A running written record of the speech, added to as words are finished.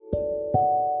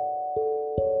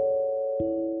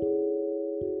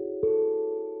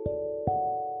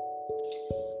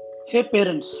Hey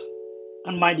parents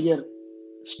and my dear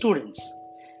students,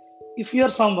 if you are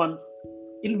someone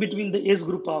in between the age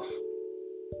group of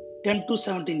 10 to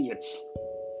 17 years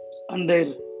and their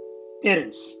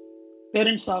parents,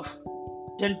 parents of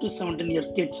 10 to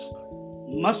 17-year kids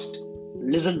must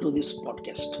listen to this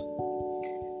podcast.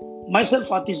 Myself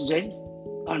Atish Jain,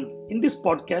 and in this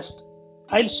podcast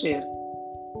I'll share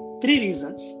 3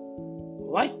 reasons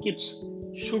why kids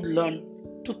should learn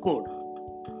to code.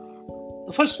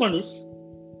 The first one is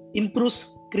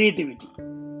improves creativity.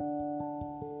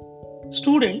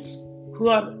 Students who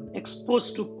are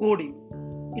exposed to coding,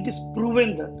 it is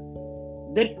proven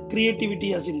that their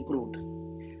creativity has improved.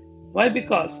 Why?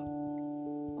 Because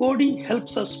coding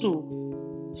helps us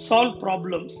to solve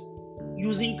problems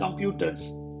using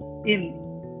computers in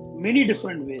many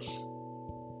different ways.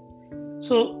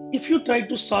 So, if you try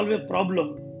to solve a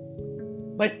problem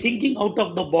by thinking out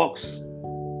of the box,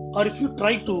 or if you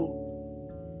try to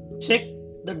check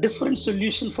the different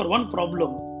solution for one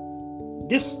problem,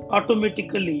 this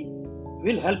automatically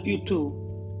will help you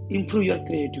to improve your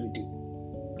creativity.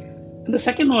 And the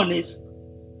second one is,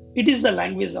 it is the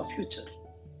language of future.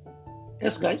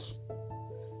 Yes, guys,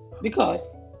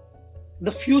 because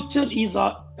the future is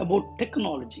about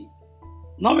technology.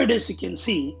 Nowadays, you can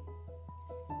see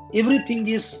everything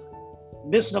is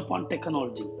based upon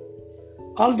technology.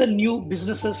 All the new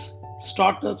businesses,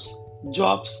 startups,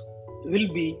 jobs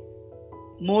will be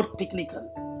more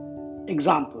technical.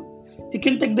 Example, you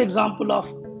can take the example of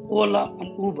Ola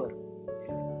and Uber.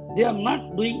 They are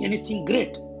not doing anything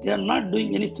great. They are not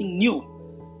doing anything new.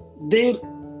 Their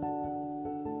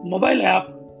mobile app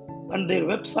and their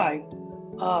website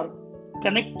are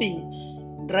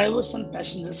connecting drivers and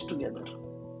passengers together.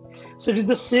 So it is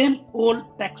the same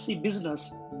old taxi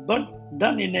business, but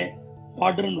done in a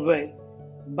modern way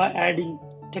by adding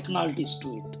technologies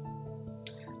to it.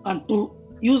 And to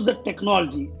use the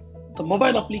technology, the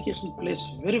mobile application plays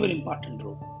very, very important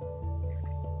role.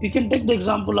 You can take the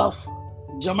example of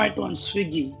Zomato and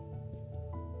Swiggy.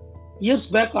 Years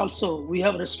back also, we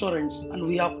have restaurants and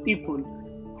we have people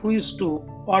who used to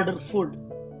order food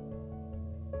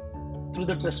through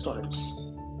the restaurants.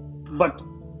 But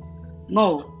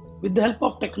now, with the help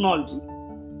of technology,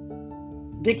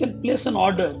 they can place an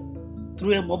order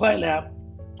through a mobile app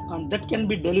and that can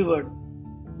be delivered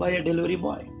by a delivery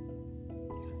boy.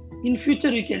 In future,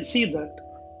 you can see that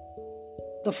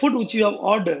the food which you have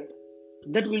ordered,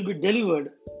 that will be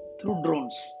delivered through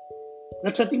drones.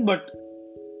 That's nothing but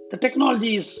the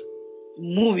technology is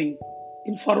moving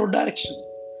in forward direction.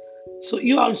 So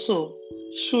you also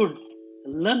should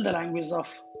learn the language of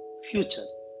future.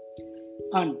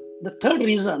 And the third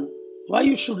reason why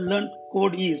you should learn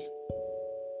code is,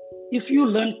 if you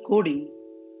learn coding,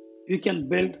 you can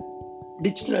build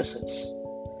digital assets.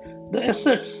 The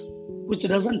assets which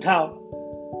doesn't have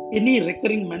any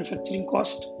recurring manufacturing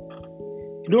cost.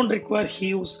 You don't require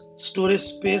huge storage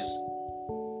space.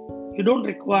 You don't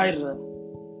require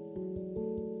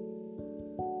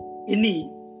any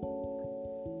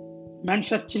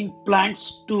manufacturing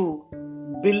plants to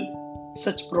build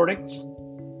such products.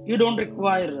 You don't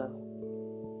require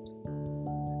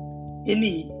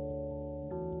any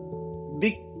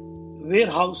big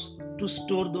warehouse to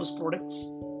store those products.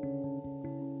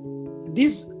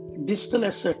 These digital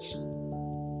assets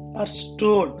are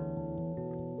stored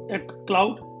at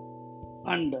cloud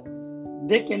and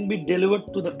they can be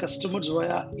delivered to the customers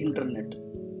via internet.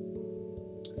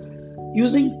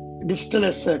 Using digital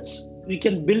assets, we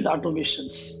can build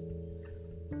automations.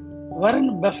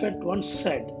 Warren Buffett once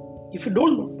said, if you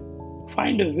don't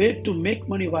find a way to make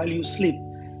money while you sleep,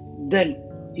 then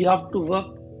you have to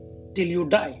work till you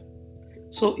die.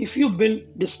 So if you build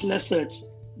digital assets,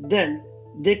 then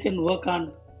they can work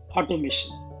on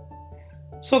automation.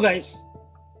 So guys,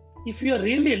 if you are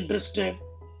really interested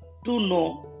to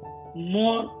know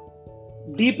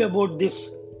more deep about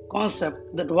this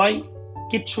concept, that why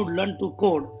kids should learn to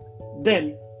code,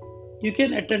 then you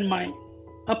can attend my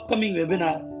upcoming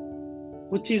webinar,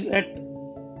 which is at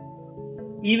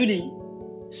evening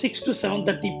 6 to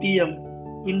 7:30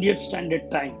 p.m. Indian Standard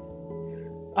Time.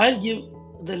 I'll give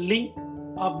the link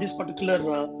of this particular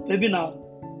webinar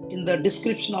in the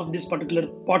description of this particular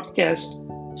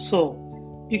podcast. So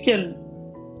you can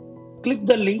click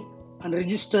the link and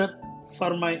register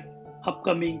for my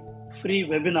upcoming free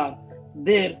webinar.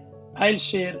 There I'll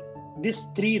share these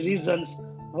 3 reasons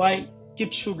why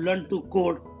kids should learn to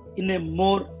code in a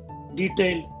more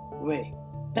detailed way.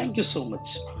 Thank you so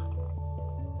much.